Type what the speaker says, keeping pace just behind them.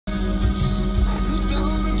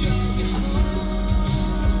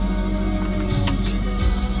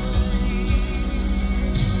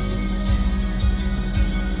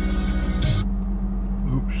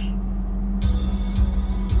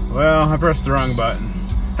Well, I pressed the wrong button.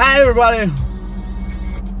 Hi, everybody.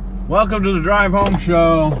 Welcome to the Drive Home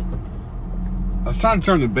Show. I was trying to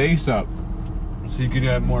turn the bass up so you could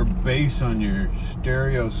have more bass on your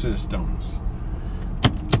stereo systems.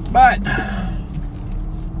 But I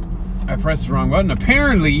pressed the wrong button.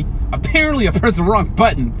 Apparently I pressed the wrong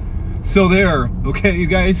button. So there, okay, you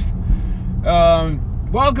guys.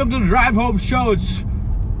 Welcome to the Drive Home Show.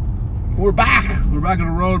 We're back. We're back on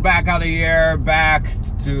the road, back out of the air, back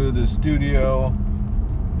to the studio,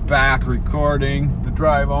 back recording the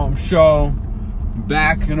Drive Home Show,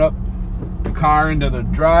 backing up the car into the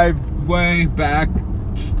driveway, back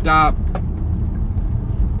stop,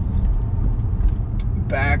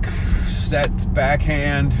 back set,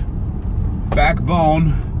 backhand,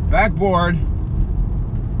 backbone, backboard,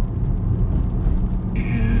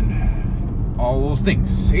 and all those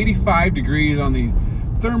things. 85 degrees on the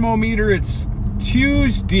thermometer. It's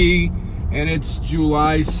Tuesday and it's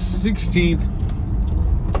July 16th.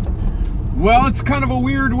 Well, it's kind of a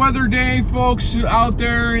weird weather day, folks out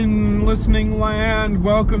there in listening land.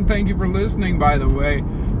 Welcome, thank you for listening, by the way.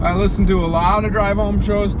 I listened to a lot of drive home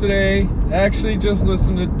shows today. Actually, just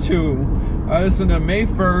listened to two. I listened to May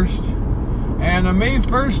 1st, and the May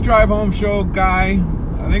 1st drive home show guy,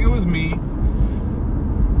 I think it was me,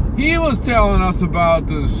 he was telling us about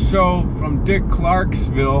the show from Dick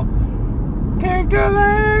Clarksville. Take the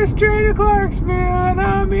last train to Clarksville and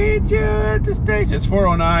I'll meet you at the station. It's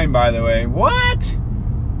 409, by the way. What?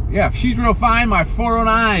 Yeah, if she's real fine, my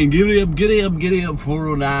 409. Giddy up, giddy up, giddy up,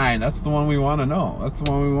 409. That's the one we want to know. That's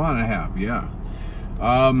the one we want to have, yeah.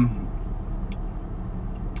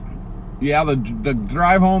 Yeah, the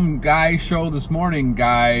drive home guy show this morning,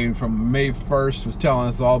 guy from May 1st was telling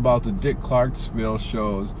us all about the Dick Clarksville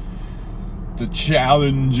shows, the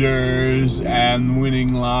challengers and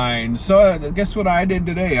winning lines. So guess what I did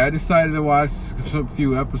today? I decided to watch a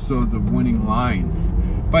few episodes of Winning Lines.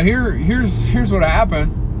 But here's what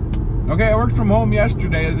happened. Okay, I worked from home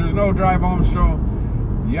yesterday. There's no drive home show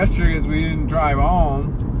yesterday because we didn't drive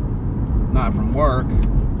home, not from work,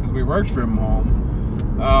 because we worked from home.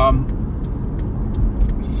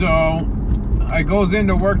 So I goes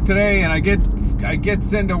into work today, and I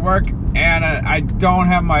gets into work, and I don't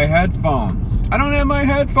have my headphones. I don't have my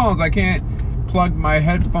headphones. I can't plug my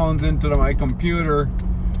headphones into my computer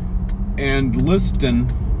and listen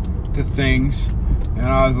to things. And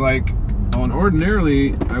I was like, oh, and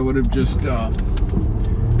ordinarily I would have just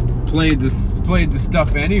played the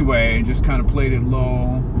stuff anyway, just kind of played it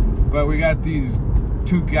low. But we got these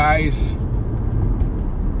two guys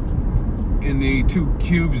in the two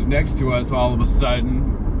cubes next to us all of a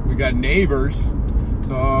sudden. We got neighbors,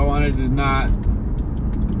 so I wanted to not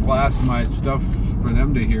blast my stuff for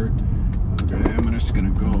them to hear. Okay, I'm just gonna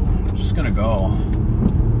go.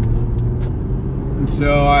 And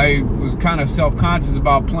so I was kind of self-conscious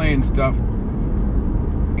about playing stuff,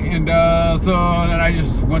 and so then I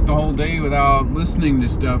just went the whole day without listening to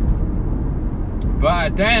stuff.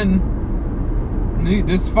 But then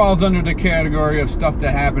this falls under the category of stuff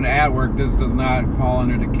that happened at work. This does not fall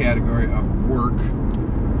under the category of work.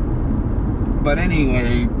 But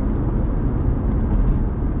anyway,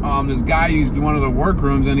 this guy used one of the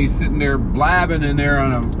workrooms, and he's sitting there blabbing in there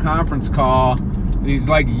on a conference call, and he's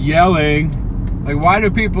like yelling. Like, why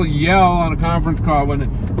do people yell on a conference call when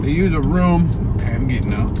they use a room? Okay, I'm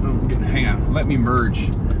getting out. Hang on. Let me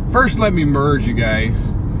merge. First, let me merge, you guys,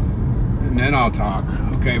 and then I'll talk.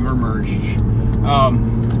 Okay, we're merged.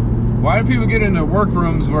 Why do people get into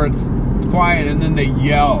workrooms where it's quiet and then they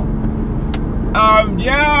yell?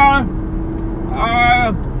 Yeah.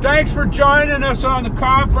 Thanks for joining us on the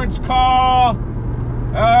conference call.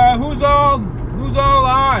 Who's all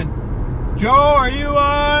on? Joe, are you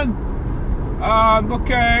on?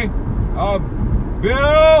 Okay.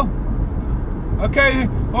 Bill? Okay,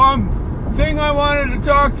 thing I wanted to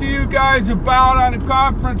talk to you guys about on the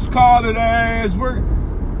conference call today is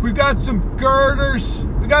we got some girders.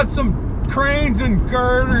 We got some cranes and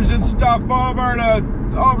girders and stuff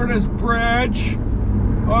over this bridge.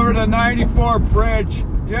 Over the 94 bridge.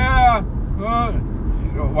 Yeah.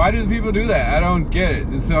 Why do people do that? I don't get it.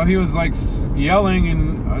 And so he was like yelling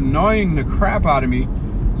and annoying the crap out of me.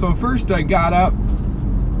 So first I got up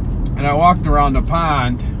and I walked around the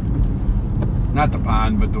pond. Not the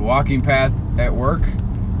pond, but the walking path at work.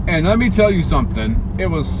 And let me tell you something. It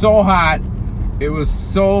was so hot. It was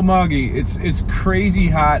so muggy. It's crazy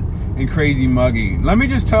hot and crazy muggy. Let me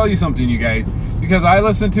just tell you something, you guys. Because I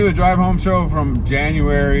listened to a drive home show from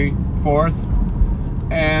January 4th.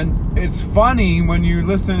 And it's funny when you're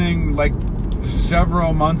listening like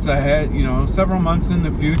several months ahead, you know, several months in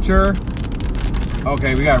the future.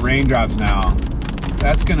 Okay, we got raindrops now.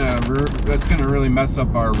 that's gonna really mess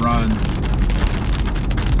up our run.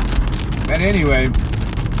 But anyway,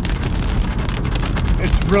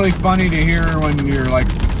 it's really funny to hear when you're like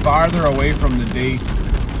farther away from the date.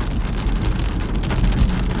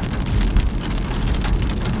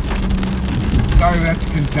 Sorry we have to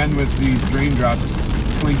contend with these raindrops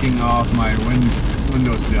clinking off my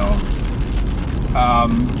windowsill.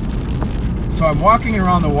 So I'm walking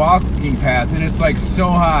around the walking path, and it's like so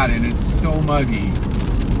hot and it's so muggy.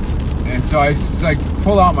 And so I like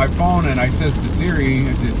pull out my phone and I says to Siri,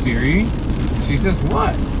 I said, Siri? She says,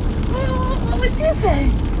 what? What would you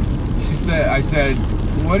say? I said,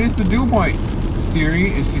 what is the dew point,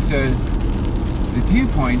 Siri? And she said, the dew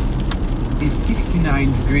point is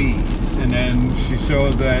 69 degrees. And then she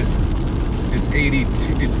shows that it's 80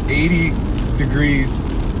 degrees,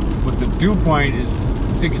 but the dew point is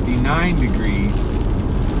 69 degrees.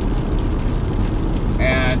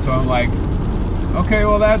 And so I'm like, okay,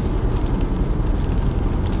 well it's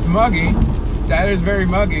muggy. That is very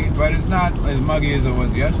muggy, but it's not as muggy as it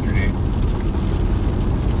was yesterday.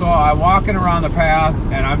 So I'm walking around the path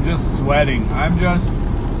and I'm just sweating. I'm just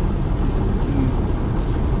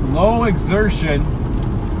low exertion,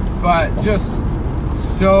 but just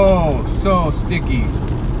so sticky.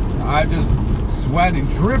 I'm just sweating,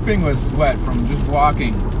 dripping with sweat from just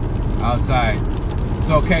walking outside.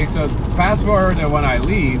 So okay, so fast forward to when I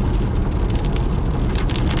leave,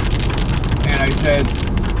 and I says,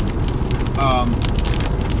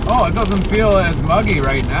 oh, it doesn't feel as muggy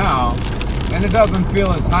right now, and it doesn't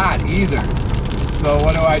feel as hot either. So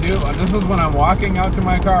what do? This is when I'm walking out to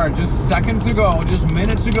my car just seconds ago, just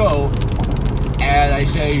minutes ago, and I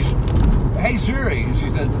say, hey Siri, and she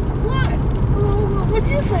says, what? What'd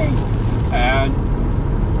you say? And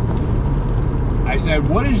I said,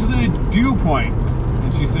 what is the dew point?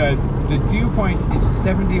 And she said, the dew point is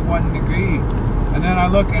 71 degrees. And then I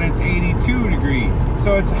look and it's 82 degrees.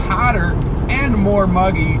 So it's hotter and more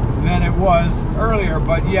muggy than it was earlier,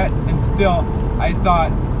 but yet and still I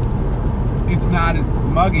thought it's not as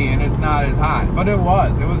muggy and it's not as hot. But it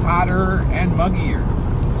was hotter and muggier.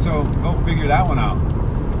 So go figure that one out.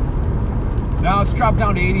 Now it's dropped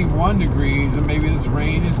down to 81 degrees, and maybe this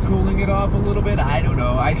rain is cooling it off a little bit. I don't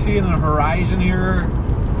know. I see it on the horizon here.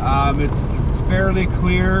 It's fairly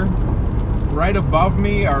clear. Right above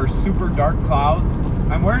me are super dark clouds.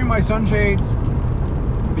 I'm wearing my sunshades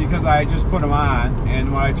because I just put them on,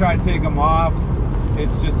 and when I try to take them off,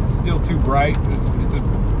 it's just still too bright. It's a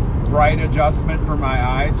bright adjustment for my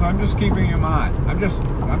eyes, so I'm just keeping them on. I'm just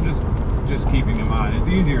keeping them on. It's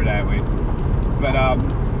easier that way. But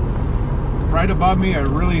right above me are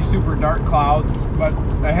really super dark clouds, but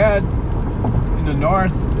ahead in the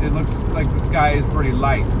north, it looks like the sky is pretty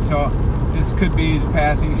light. So this could be a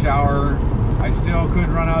passing shower. I still could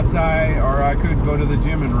run outside, or I could go to the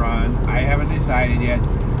gym and run. I haven't decided yet.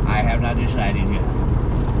 I have not decided yet.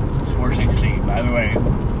 It's 4:16, by the way.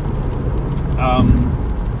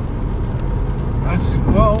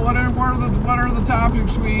 What are the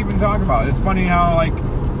topics we even talk about? It's funny how, like,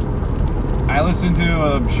 I listened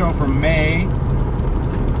to a show from May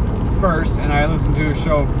 1st, and I listened to a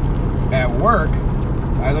show at work.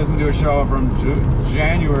 I listened to a show from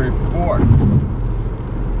January 4th.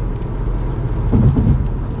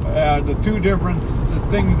 The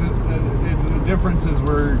differences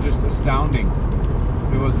were just astounding.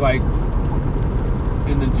 It was like,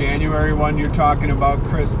 in the January one, you're talking about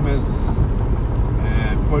Christmas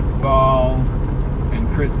and football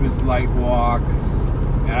and Christmas light walks.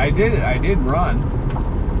 And I did run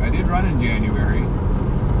in January.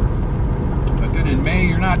 But then in May,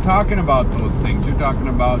 you're not talking about those things. You're talking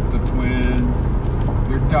about the Twins.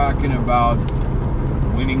 You're talking about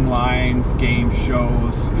winning lines, game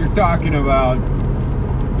shows. You're talking about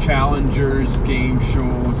challengers, game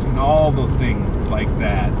shows, and all the things like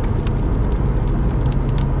that.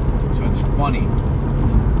 So it's funny.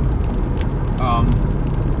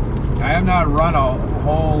 I have not run a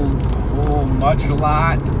whole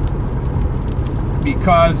lot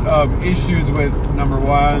because of issues with, number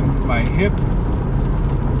one, my hip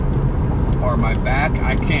or my back.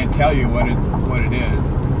 I can't tell you what it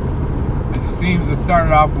is. It seems to start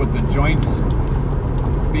off with the joints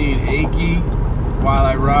being achy while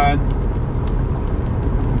I run,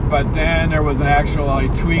 but then there was an actual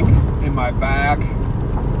tweak in my back,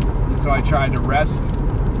 and so I tried to rest.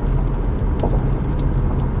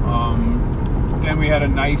 Then we had a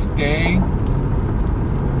nice day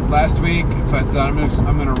last week, so I thought I'm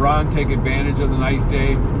gonna run, take advantage of the nice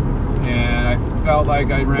day, and I felt like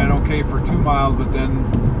I ran okay for 2 miles, but then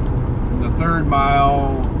the 3rd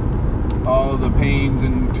mile, all of the pains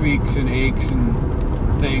and tweaks and aches and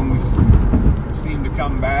things seemed to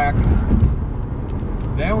come back.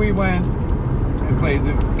 Then we went and played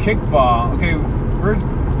the kickball. Okay,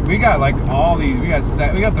 we got like all these. We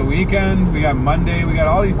got the weekend. We got Monday. We got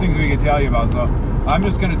all these things we can tell you about. So I'm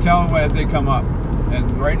just gonna tell them as they come up. As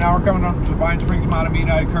right now we're coming up to Pine Springs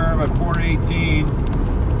Matamidi curve at 418.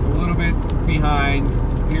 It's a little bit behind.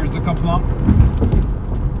 Here's the Complump.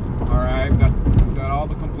 All right, we got all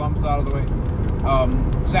the Complumps out of the way.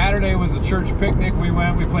 Saturday was a church picnic. We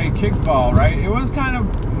played kickball, right? It was kind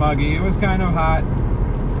of muggy. It was kind of hot.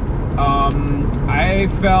 I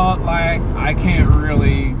felt like I can't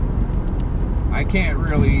really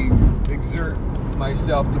exert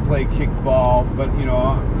myself to play kickball, but you know,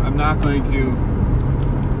 I'm not going to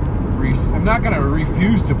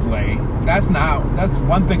refuse to play. That's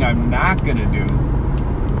one thing I'm not going to do.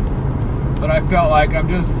 But I felt like I'm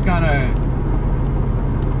just kind of,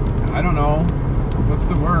 I don't know, what's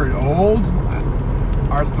the word? Old?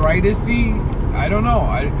 Arthritis-y? I don't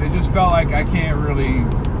know. It just felt like I can't really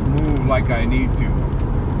move like I need to.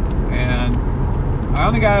 And I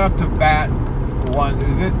only got up to bat one.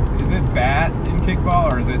 Is it bat in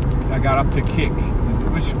kickball, or is it I got up to kick?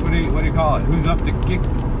 What do you call it? Who's up to kick?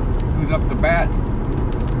 Who's up to bat?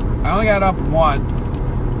 I only got up once.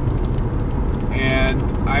 And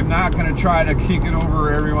I'm not going to try to kick it over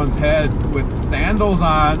everyone's head with sandals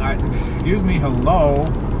on. Excuse me, hello.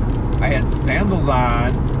 I had sandals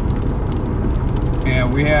on.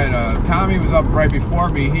 And we had, Tommy was up right before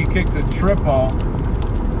me. He kicked a triple.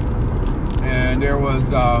 And there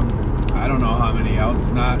was, I don't know how many outs.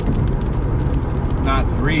 Not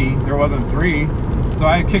three. There wasn't three. So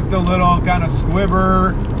I kicked a little kind of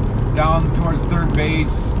squibber down towards third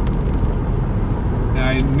base. And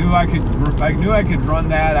I knew I could run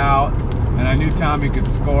that out, and I knew Tommy could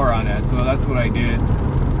score on it, so that's what I did.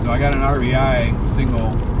 So I got an RBI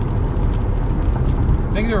single.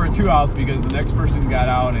 I think there were 2 outs because the next person got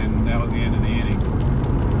out, and that was the end of the inning.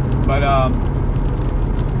 But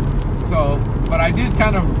but I did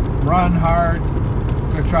kind of run hard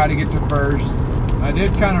to try to get to first. I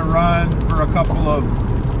did kind of run for a couple of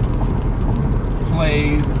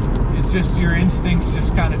plays. It's just your instincts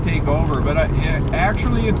just kind of take over. But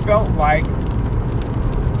it felt like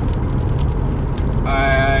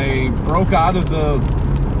I broke out of the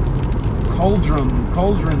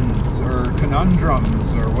cauldrons or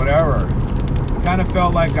conundrums or whatever. It kind of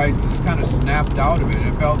felt like I just kind of snapped out of it.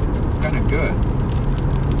 It felt kind of good.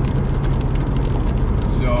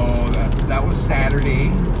 So that was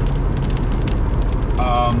Saturday.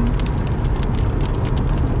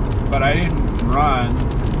 But I didn't run.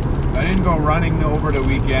 I didn't go running over the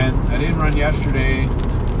weekend. I didn't run yesterday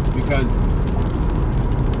because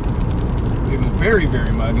it was very,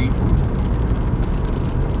 very muggy.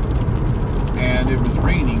 And it was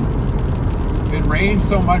raining. It rained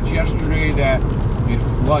so much yesterday that it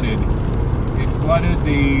flooded. It flooded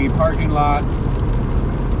the parking lot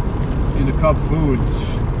into Cub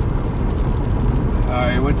Foods.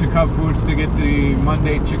 I went to Cub Foods to get the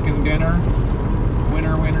Monday chicken dinner.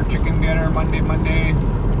 Winter chicken dinner, Monday.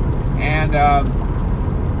 And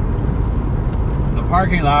the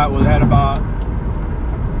parking lot had about,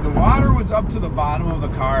 the water was up to the bottom of the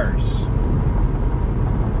cars.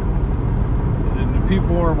 And the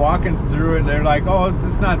people were walking through it. They're like, oh,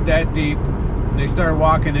 it's not that deep. And they started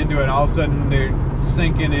walking into it, and all of a sudden they're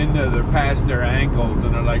sinking into past their ankles.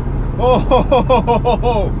 And they're like, whoa,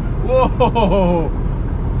 whoa.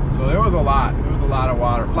 So there was a lot. There was a lot of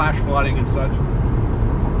water, flash flooding and such.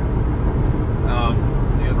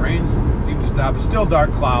 The rain seemed to stop. Still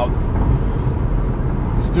dark clouds.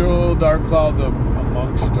 Still dark clouds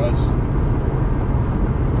amongst us.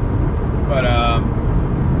 But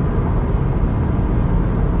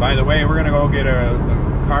by the way, we're gonna go get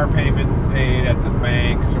the car payment paid at the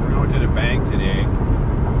bank. So we're going to the bank today.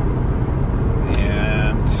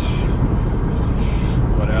 And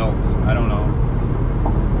what else? I don't know.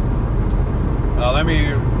 Let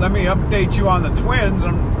me update you on the Twins.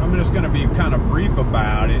 I'm just going to be kind of brief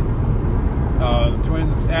about it. The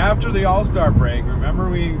Twins, after the All-Star break, remember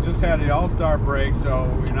we just had the All-Star break, so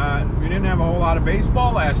we didn't have a whole lot of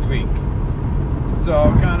baseball last week.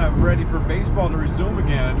 So kind of ready for baseball to resume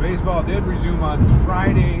again. Baseball did resume on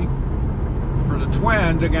Friday for the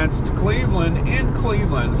Twins against Cleveland in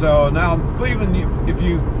Cleveland. So now Cleveland, if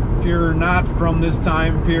you're not from this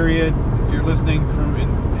time period, if you're listening from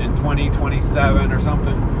in 2027 or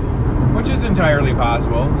something, which is entirely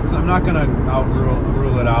possible. I'm not going to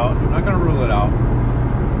rule it out. I'm not going to rule it out.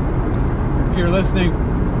 If you're listening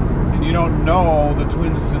and you don't know the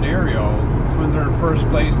Twins scenario, Twins are in first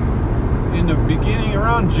place. In the beginning,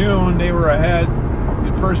 around June, they were ahead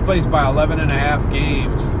in first place by 11.5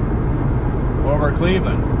 games. over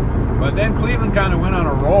Cleveland. But then Cleveland kind of went on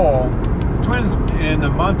a roll. Twins in the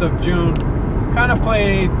month of June kind of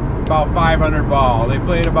played about 500 ball. They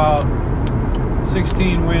played about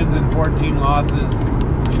 16 wins and 14 losses.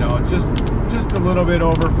 You know, just a little bit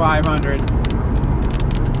over 500.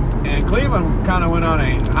 And Cleveland kind of went on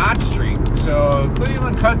a hot streak. So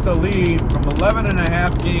Cleveland cut the lead from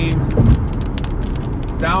 11.5 games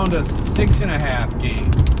down to 6.5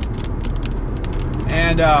 games.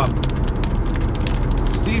 And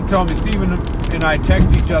Steve told me, Steven and I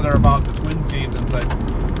text each other about the Twins games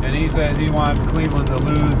and he said he wants Cleveland to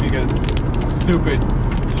lose because stupid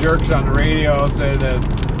jerks on the radio said that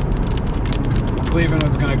Cleveland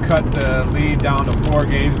was going to cut the lead down to 4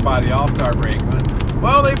 games by the All-Star break.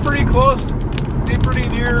 Well, they pretty close. They pretty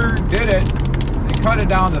near did it. They cut it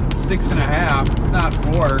down to 6.5. It's not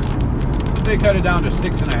 4. But they cut it down to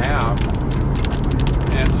 6.5.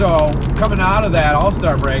 And so, coming out of that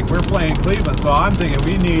All-Star break, we're playing Cleveland. So I'm thinking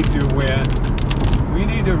we need to win. We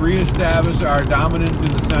need to reestablish our dominance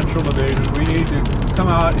in the Central Division. We need to come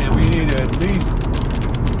out and we need to at least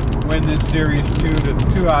win this series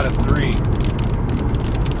 2 out of 3.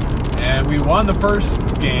 And we won the first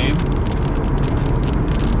game.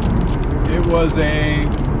 It was a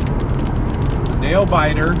nail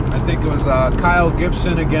biter. I think it was Kyle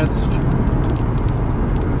Gibson against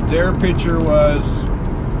their pitcher was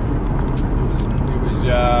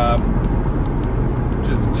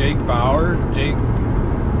just Jake Bauer. Jake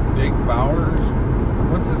Bowers.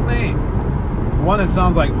 What's his name? The one that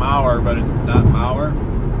sounds like Mauer, but it's not Mauer.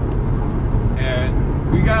 And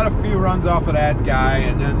we got a few runs off of that guy,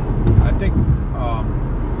 and then I think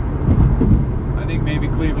maybe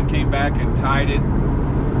Cleveland came back and tied it,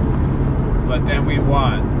 but then we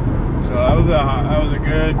won. So that was a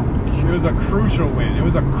good. It was a crucial win. It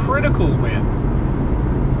was a critical win.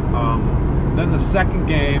 Then the second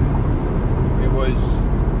game, it was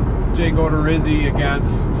Jake Odorizzi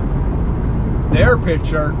against their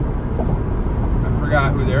pitcher. I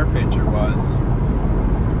forgot who their pitcher was.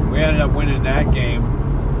 We ended up winning that game,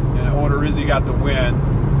 and Odorizzi got the win.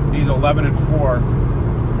 He's 11-4.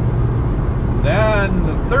 Then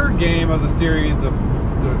the third game of the series, the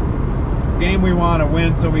game we want to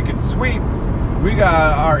win so we can sweep, we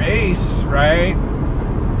got our ace, right?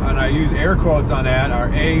 And I use air quotes on that,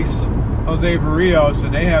 our ace, Jose Barrios,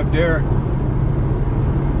 and they have their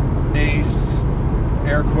ace,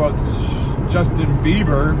 air quotes, Justin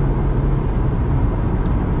Bieber.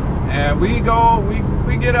 And we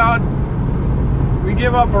get out, we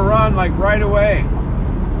give up a run like right away.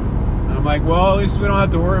 And I'm like, well, at least we don't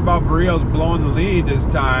have to worry about Barrios blowing the lead this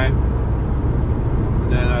time.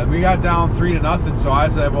 And then we got down 3-0, so I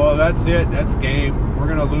said, well, that's it, that's game, we're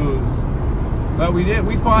gonna lose. But we did.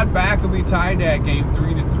 We fought back and we tied that game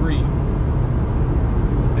 3-3,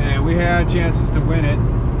 and we had chances to win it,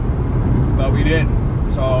 but we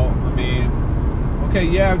didn't. So I mean, okay,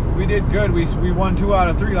 yeah, we did good. We won 2 out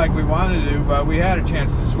of 3 like we wanted to do, but we had a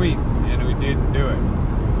chance to sweep, and we didn't do it.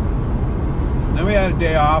 And then we had a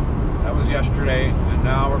day off. That was yesterday, and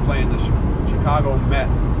now we're playing the Chicago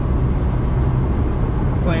Mets.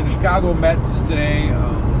 Playing the Chicago Mets today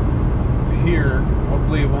here.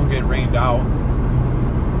 Hopefully it won't get rained out.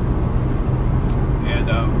 And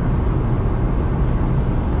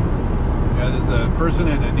yeah, there's a person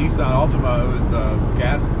in a Nissan Altima whose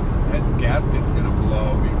head's gasket's gonna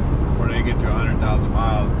blow before they get to 100,000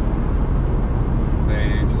 miles.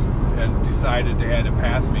 They just had decided they had to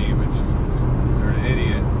pass me, which they're an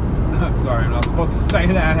idiot. I'm sorry, I'm not supposed to say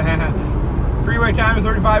that. Freeway time is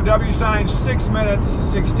 35W sign, 6 minutes,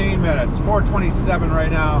 16 minutes, 4:27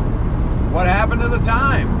 right now. What happened to the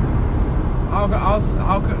time?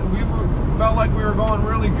 We felt like we were going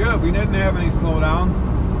really good. We didn't have any slowdowns,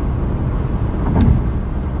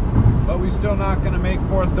 but we're still not going to make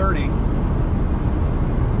 4:30.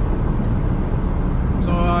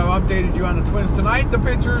 So I've updated you on the Twins tonight. The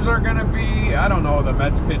pitchers are going to be, I don't know who the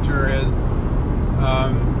Mets pitcher is.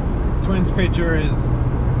 Twins pitcher is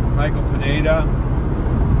Michael Pineda.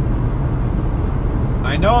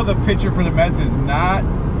 I know the pitcher for the Mets is not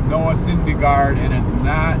Noah Syndergaard, and it's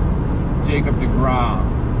not Jacob deGrom.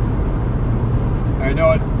 I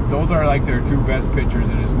know those are like their 2 best pitchers,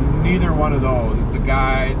 and it's neither one of those. It's a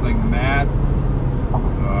guy, it's like Mats,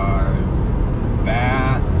 or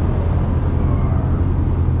Bats,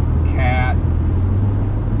 or Cats,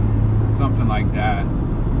 something like that.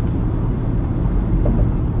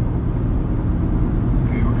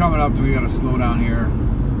 Okay, we're coming up to, we gotta slow down here.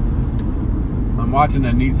 I'm watching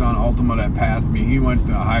that Nissan Altima that passed me. He went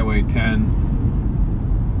to Highway 10.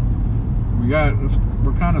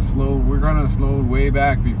 We're kind of slow. We're gonna slow way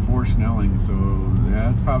back before Snelling. So yeah,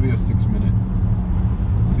 it's probably a 6-minute.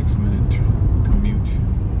 6-minute commute.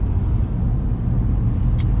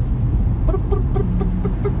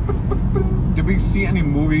 Did we see any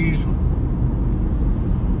movies? I'm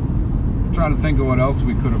trying to think of what else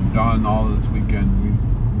we could have done all this weekend.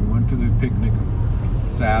 We went to the picnic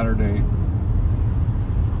Saturday.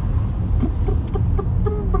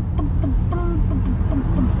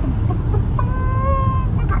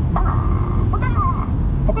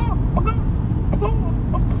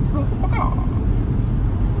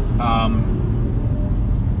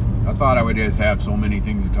 I thought I would just have so many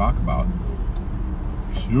things to talk about.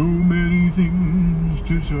 So many things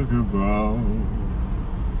to talk about.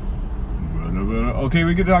 Okay,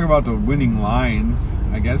 we could talk about the winning lines.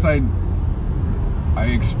 I guess I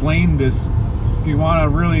explained this. If you want a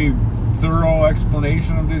really thorough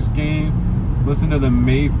explanation of this game, listen to the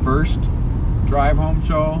May 1st drive home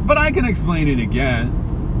show. But I can explain it again.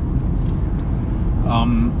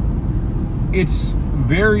 It's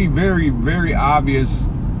very, very, very obvious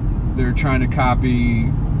they're trying to copy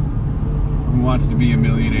Who Wants to Be a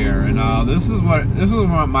Millionaire, and this is what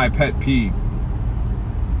my pet peeve.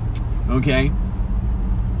 Okay,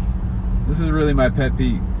 this is really my pet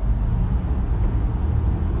peeve.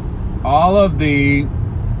 All of the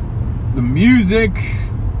music,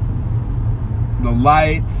 the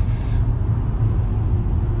lights,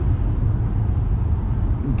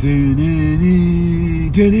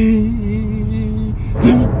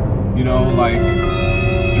 you know, like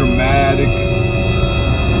dramatic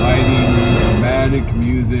lighting, dramatic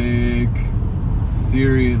music,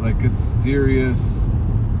 serious, like it's serious.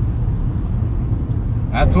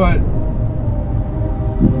 That's what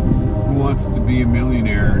Who Wants to Be a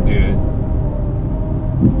Millionaire did.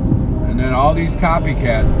 And then all these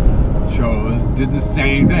copycat shows did the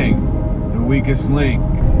same thing. The Weakest Link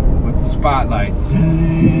with the spotlights.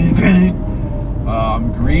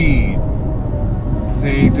 Greed.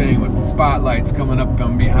 Same thing with the spotlights coming up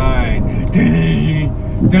from behind.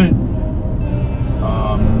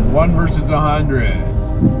 1 versus 100.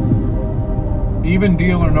 Even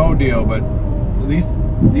Deal or No Deal, but at least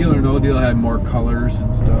Deal or No Deal had more colors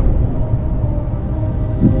and stuff.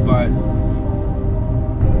 But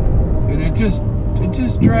and it just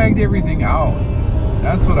dragged everything out.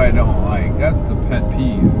 That's what I don't like. That's the pet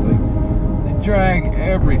peeve. It's like they drag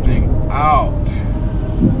everything out.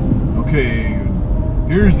 Okay,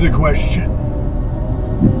 here's the question.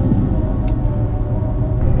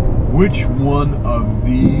 Which one of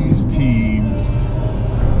these teams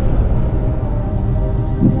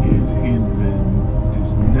is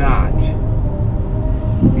not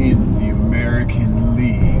in the American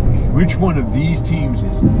League? Which one of these teams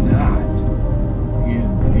is not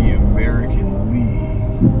in the American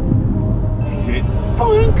League? Is it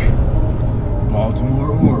Boink?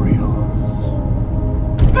 Baltimore Orioles?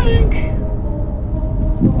 Bink!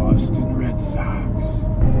 Boston Red Sox?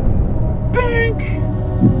 Bink!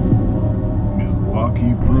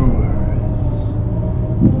 Milwaukee Brewers?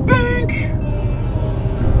 Bink!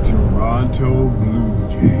 Toronto Blue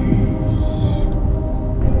Jays?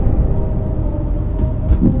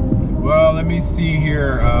 Well, let me see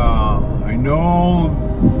here. I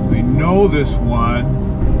know this one.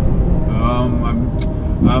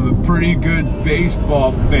 I'm a pretty good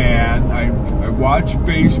baseball fan. I watch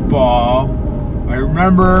baseball. I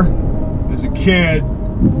remember as a kid,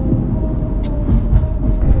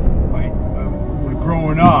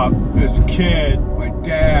 growing up as a kid, my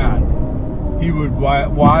dad, he would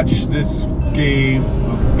watch this game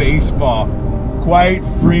of baseball quite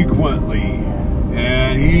frequently,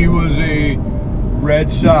 and he was a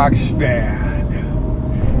Red Sox fan,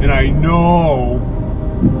 and I know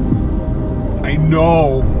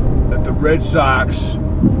that the Red Sox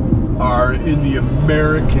are in the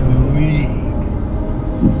American League.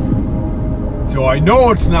 So I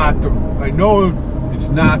know it's not the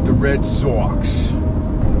Red Sox.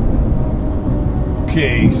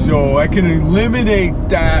 Okay, so I can eliminate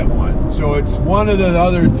that one. So it's one of the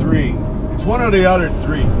other three. It's one of the other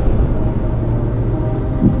three.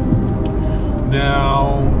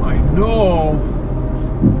 Now, I know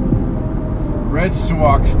Red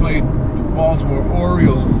Sox played the Baltimore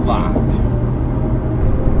Orioles a lot.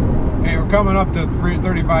 Hey, we're coming up to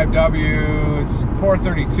 35W. It's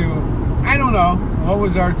 4:32. I don't know. What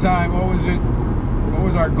was our time? What was it? What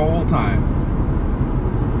was our goal time?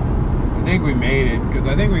 I think we made it, because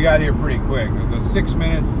I think we got here pretty quick. It was a 6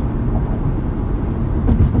 minutes.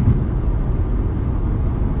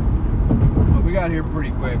 But we got here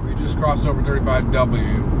pretty quick. We just crossed over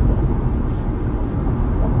 35W.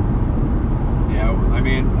 Yeah, I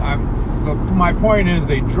mean, my point is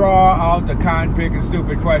they draw out the cotton pick and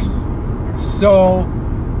stupid questions so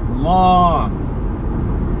long.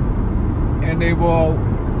 and they will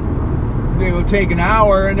take an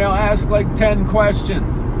hour and they'll ask like 10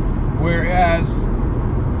 questions, whereas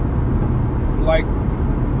like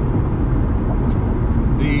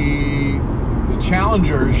the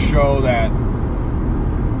challengers show that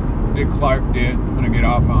Dick Clark did. I'm gonna get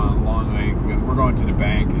off on a long leg because we're going to the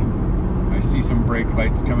bank and I see some brake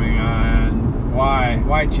lights coming on.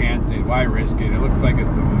 Why chance it? Why risk it? It looks like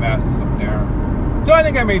it's a mess up there. So I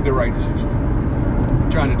think I made the right decision.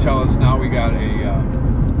 They're trying to tell us now we've got a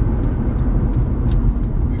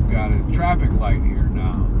traffic light here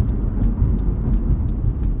now.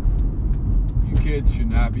 You kids should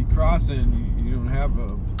not be crossing. You don't have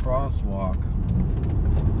a crosswalk.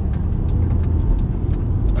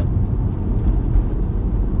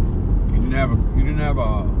 You didn't have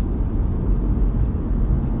a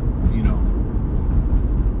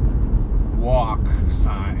walk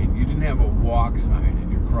sign. You didn't have a walk sign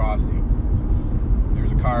and you're crossing.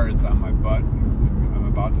 There's a car that's on my butt. I'm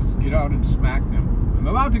about to get out and smack them.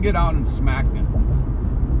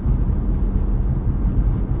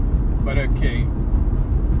 But okay.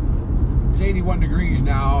 It's 81 degrees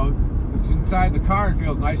now. It's inside the car. It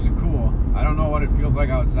feels nice and cool. I don't know what it feels like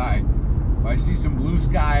outside. If I see some blue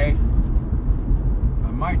sky, I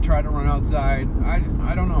might try to run outside. I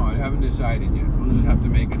don't know. I haven't decided yet. We'll just have to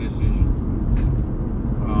make a decision.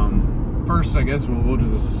 First, I guess we'll go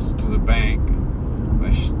to the bank.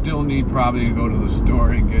 I still need probably to go to the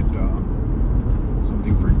store and get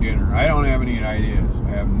something for dinner. I don't have any ideas.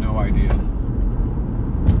 I have no ideas.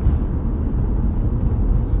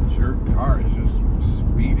 This jerk car is just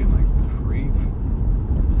speeding like crazy.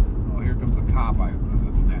 Oh, here comes a cop.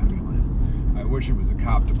 That's an ambulance. I wish it was a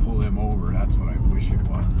cop to pull him over. That's what I wish it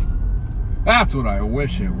was. That's what I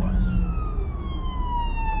wish it was.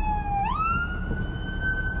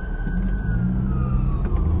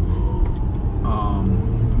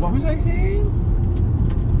 What was I saying?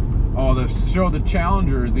 Oh, the show, The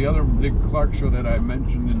Challengers, the other Dick Clark show that I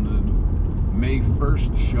mentioned in the May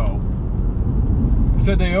 1st show.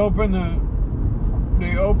 Said they opened the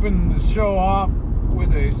show off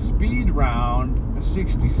with a speed round, a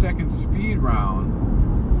 60-second speed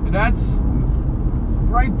round. And that's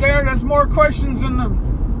right there. That's more questions than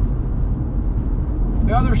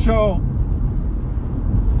the other show.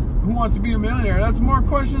 Who Wants to Be a Millionaire? That's more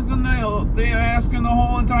questions than they ask in the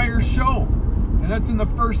whole entire show. And that's in the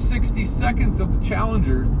first 60 seconds of the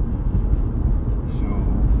Challenger. So,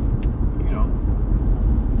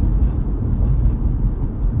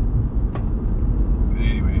 But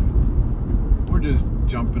anyway, we're just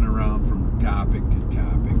jumping around from topic to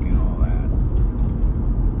topic and all that.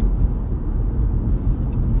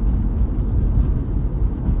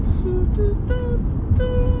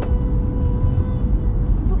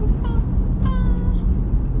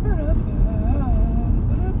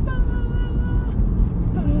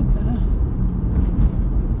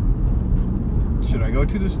 Should I go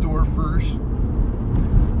to the store first?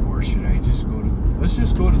 Or should I just let's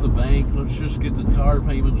just go to the bank, let's just get the car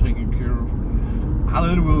payment taken care of. And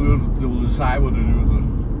then we'll decide what to do with the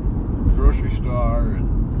grocery store. And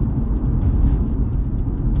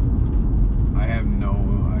I have no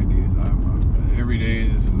idea. Every day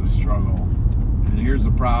this is a struggle. And here's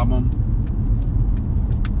the problem.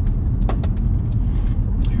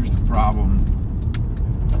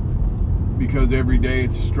 Because every day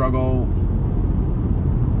it's a struggle,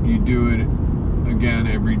 you do it again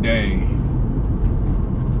every day.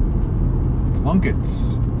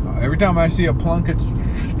 Plunkets. Every time I see a Plunkett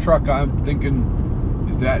truck, I'm thinking,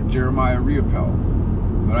 is that Jeremiah Riopel?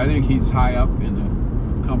 But I think he's high up in the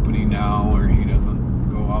company now where he doesn't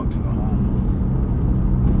go out to the homes.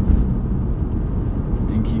 I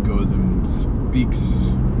think he goes and speaks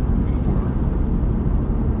before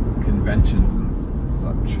conventions and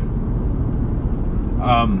such.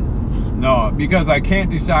 No, because I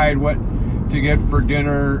can't decide what to get for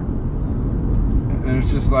dinner, and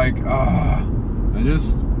it's just like, I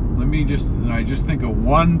just think of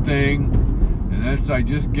one thing, and I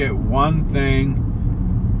just get one thing,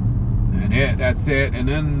 and that's it, and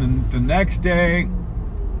then the next day,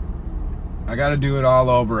 I got to do it all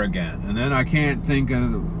over again, and then I can't think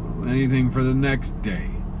of anything for the next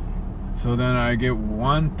day, so then I get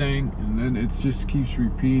one thing, and then it just keeps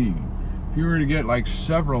repeating. If you were to get like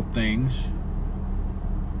several things,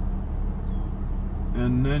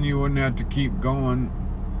 and then you wouldn't have to keep going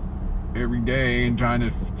every day and trying to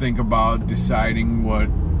think about deciding what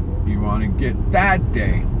you want to get that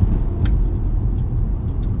day.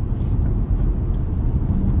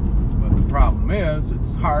 But the problem is,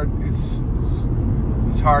 it's hard.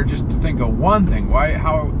 It's hard just to think of one thing. Why?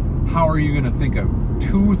 How are you going to think of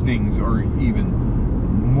two things or even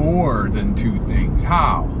more than two things.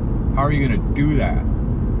 How? How are you going to do that?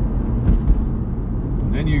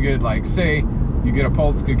 And then you get, like, say, you get a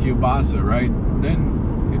Polska kielbasa, right?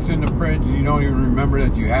 Then it's in the fridge and you don't even remember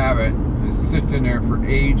that you have it. It sits in there for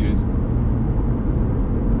ages.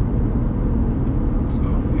 So,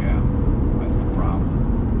 yeah, that's the problem.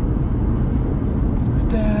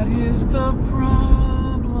 That is the problem.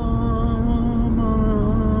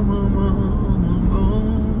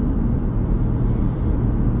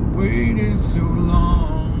 Waited so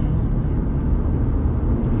long.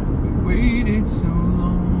 We waited so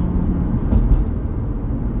long.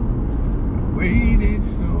 I waited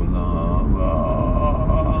so long.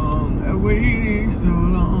 I waited so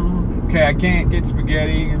long. Okay, I can't get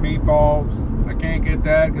spaghetti and meatballs. I can't get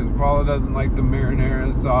that because Paula doesn't like the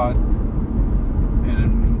marinara sauce.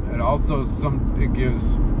 And also it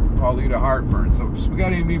gives Paulita heartburn. So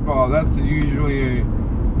spaghetti and meatballs, that's usually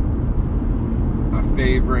a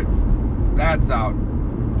favorite. That's out.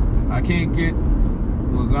 I can't get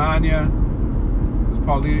lasagna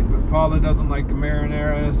because Paula doesn't like the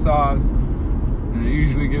marinara sauce, and it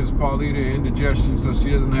usually gives Paulita indigestion, so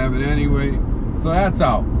she doesn't have it anyway. So that's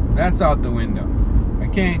out. That's out the window. I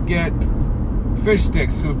can't get fish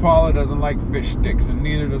sticks because Paula doesn't like fish sticks, and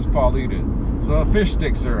neither does Paulita. So the fish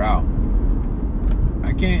sticks are out.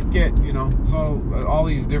 I can't get, so all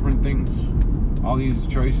these different things, all these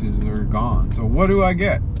choices are gone. So what do I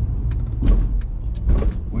get?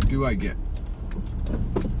 What do I get?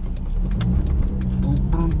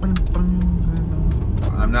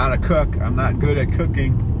 I'm not a cook. I'm not good at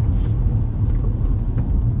cooking.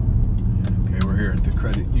 Okay, we're here at the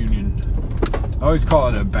credit union. I always call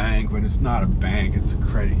it a bank, but it's not a bank. It's a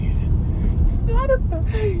credit union. It's not a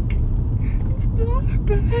bank. It's not a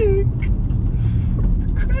bank. It's a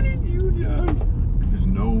credit union. There's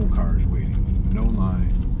no cars waiting. No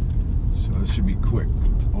line. So this should be quick.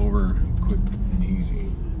 Quick and easy.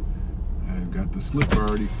 I've got the slip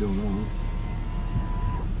already filled on.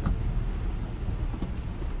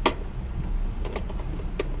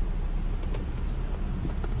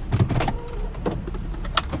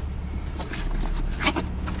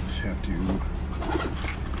 Just have to,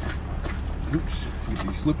 get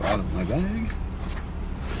the slip out of my bag.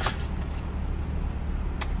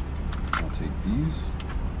 I'll take these.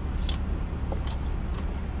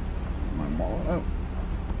 My wallet out.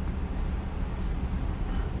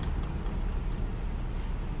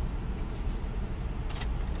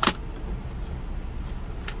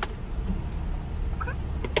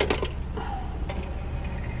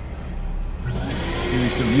 Give me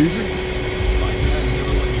some music.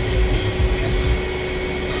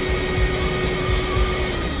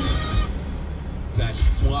 That's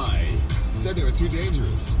why. Said they were too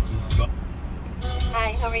dangerous.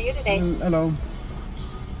 Hi, how are you today? Hello.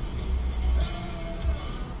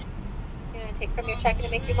 You want to take from your checking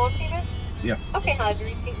to make your loan payment? Yes. Okay, I'll have your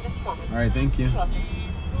receipt in this moment. All right, thank you. You're welcome.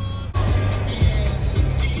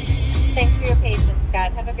 Thanks for your patience,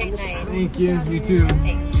 Scott. Have a great night. Thank you. You too.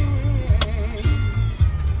 Thanks.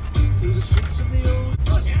 Through the streets of the old.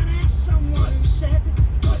 And as someone said,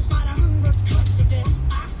 about 100 cups a day,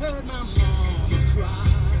 I heard my mama cry.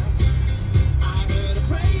 I heard her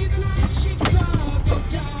pray the night she cried to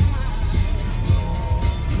die.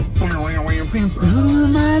 Put him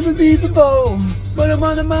on the beatable. Put him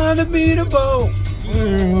on the beatable.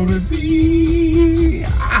 Where would it be?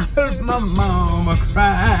 I heard my mama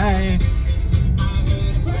cry.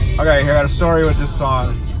 Okay, here I got a story with this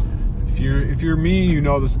song. If you're me, you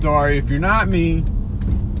know the story. If you're not me,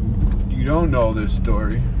 you don't know this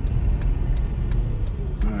story.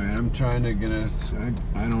 Alright, I'm trying to get us.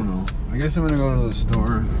 I don't know. I guess I'm gonna go to the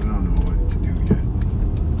store. I don't know what to do yet.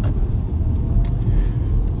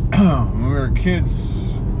 When we were kids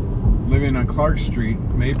living on Clark Street,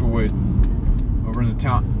 Maplewood, over in the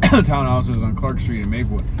townhouses on Clark Street in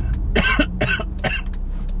Maplewood.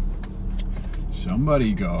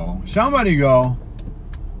 Somebody go. Somebody go.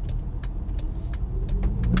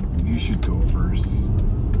 You should go first.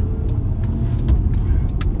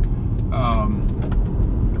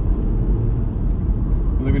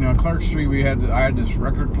 Living on Clark Street, I had this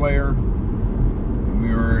record player, and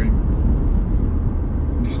we were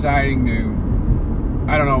deciding to,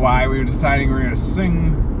 I don't know why, we were deciding we were going to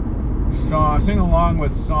sing along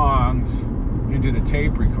with songs into the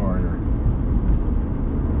tape recorder.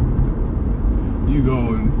 You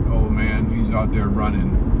go, old man, he's out there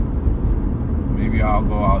running. Maybe I'll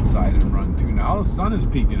go outside and run too. Now the sun is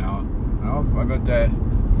peeking out. I bet that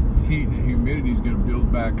heat and humidity is going to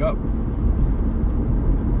build back up.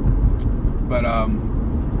 But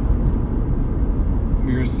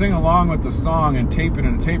we were singing along with the song and tape it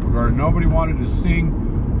in a tape recorder. Nobody wanted to sing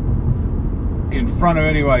front of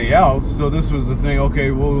anybody else. So this was the thing.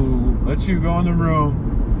 Okay, we'll let you go in the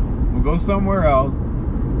room. We'll go somewhere else.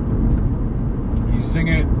 You sing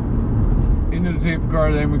it into the tape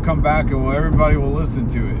recorder, then we come back and everybody will listen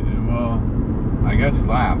to it. And well, I guess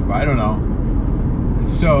laugh. I don't know.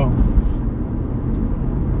 So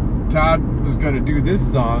Todd was going to do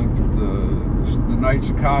this song, the night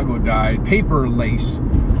Chicago died, Paper Lace,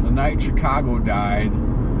 the night Chicago died.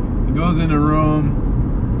 He goes in the room,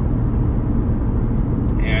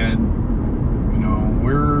 and you know,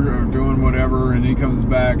 we're doing whatever, and he comes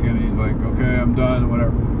back and he's like, okay, I'm done,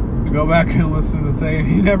 whatever. We go back and listen to the thing.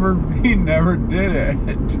 He never did it.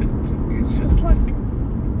 He's just like,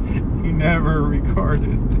 he never recorded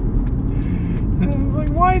it. And I'm like,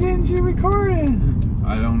 why didn't you record it?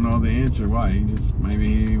 I don't know the answer why.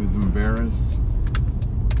 Maybe he was embarrassed.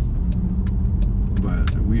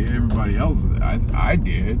 But everybody else, I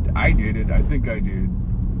did it. I think I did.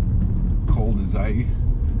 Cold as ice.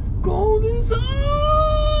 Cold as ice.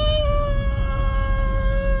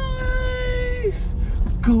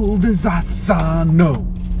 Cold as ice, I know.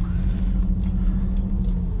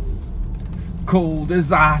 Cold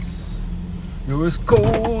as ice. You're as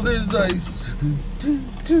cold as ice.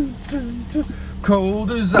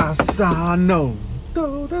 Cold as ice, I know.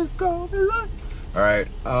 Cold as ice. Alright,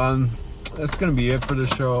 that's gonna be it for the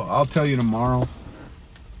show. I'll tell you tomorrow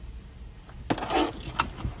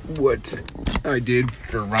what I did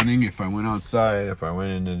for running, if I went outside, if I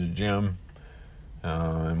went into the gym,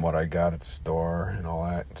 and what I got at the store and all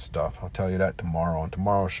that stuff. I'll tell you that tomorrow on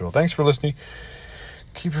tomorrow's show. Thanks for listening.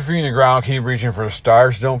 Keep your feet in the ground. Keep reaching for the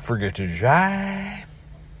stars. Don't forget to drive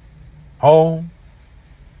home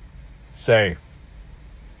safe.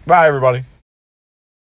 Bye, everybody.